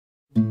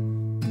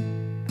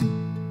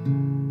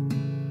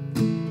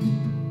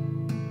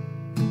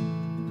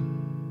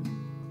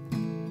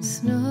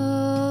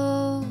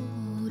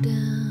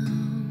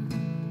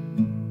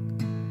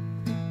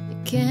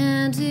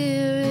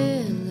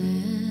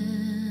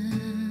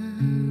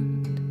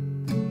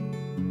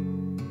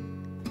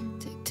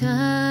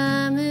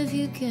time if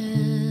you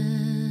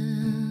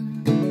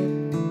can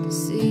to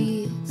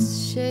see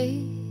its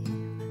shape.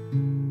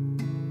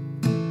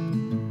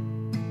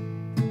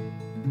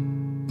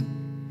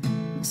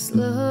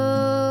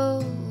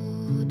 Slow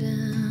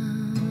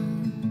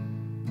down,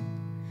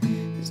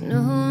 there's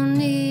no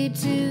need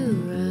to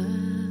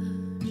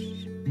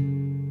rush.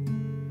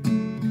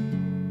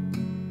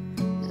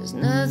 There's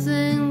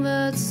nothing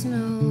but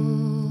snow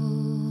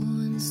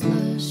and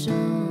slush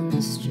on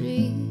the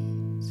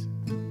streets,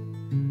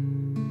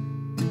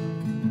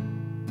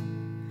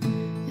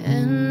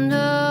 and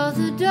all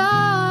the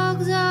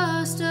dogs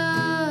are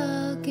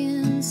stuck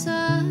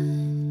inside.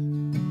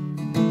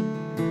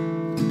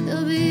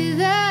 They'll be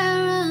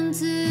there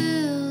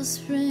until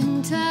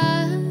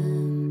springtime.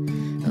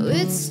 Oh,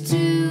 it's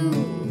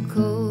too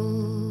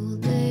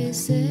cold, they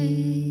say.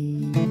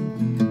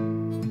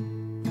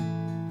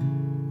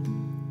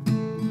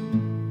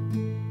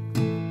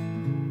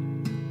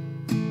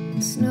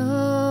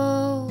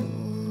 Snow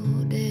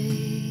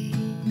day,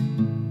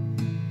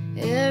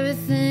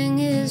 everything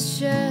is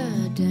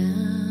shut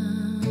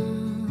down.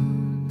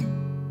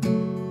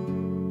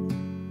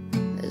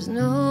 There's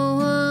no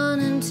one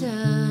in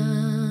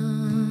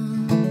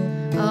town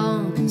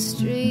on the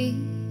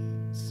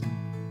streets.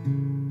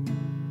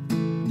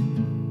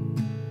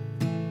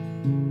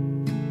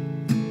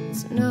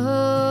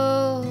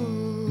 Snow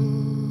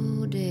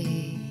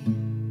day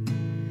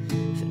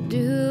for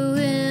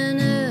doing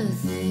a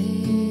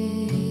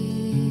thing.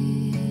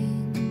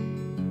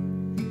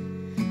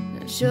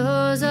 Now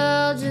chores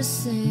I'll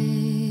just sing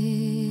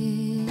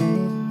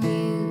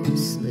you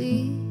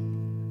sleep,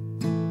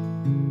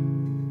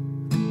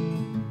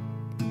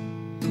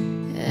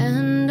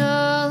 and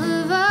all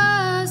of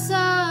us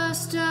are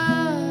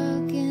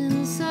stuck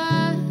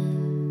inside.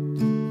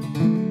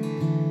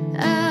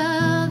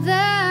 Out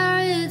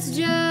there it's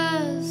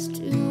just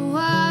too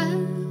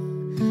wild.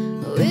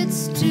 Oh,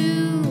 it's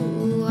too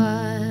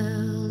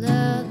wild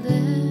out there.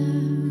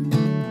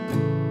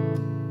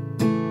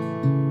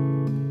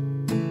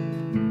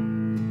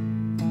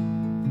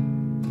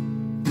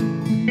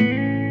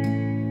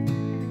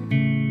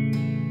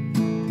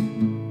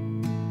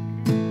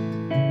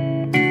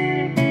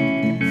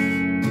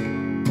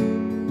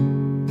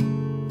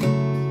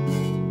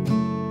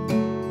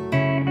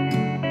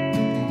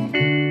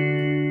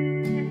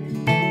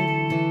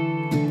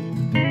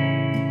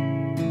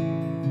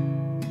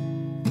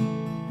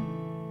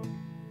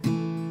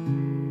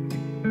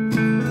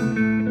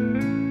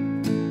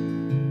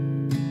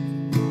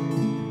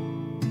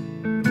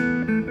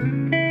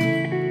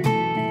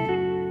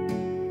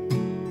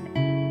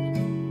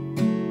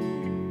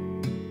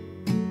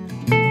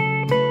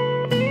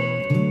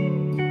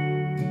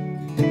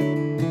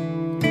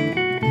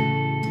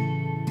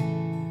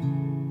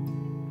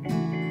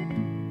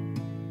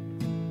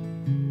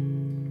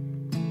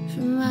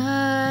 From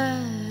my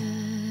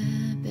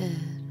bed,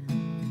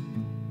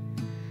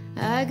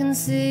 I can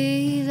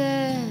see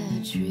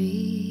that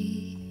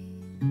tree.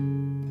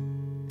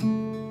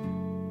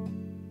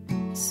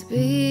 It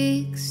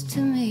speaks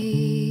to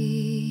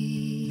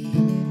me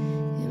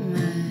in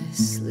my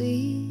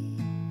sleep.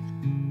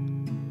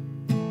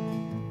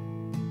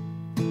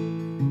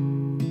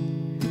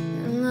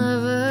 And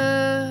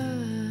lover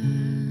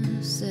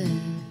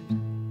said,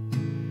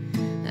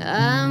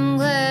 I'm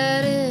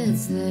glad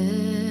it's there.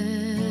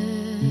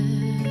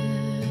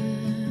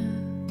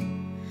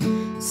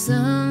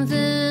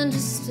 Something to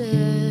stare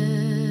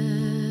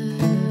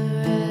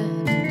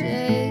at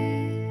today,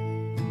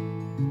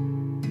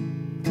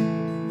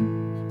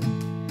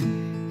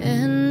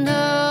 and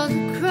all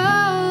the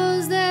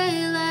crows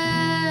they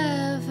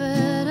laugh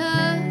at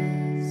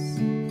us,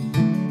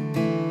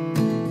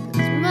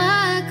 'cause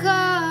my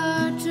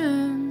car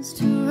turns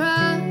to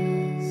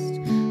rust.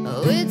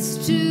 Oh,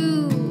 it's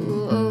too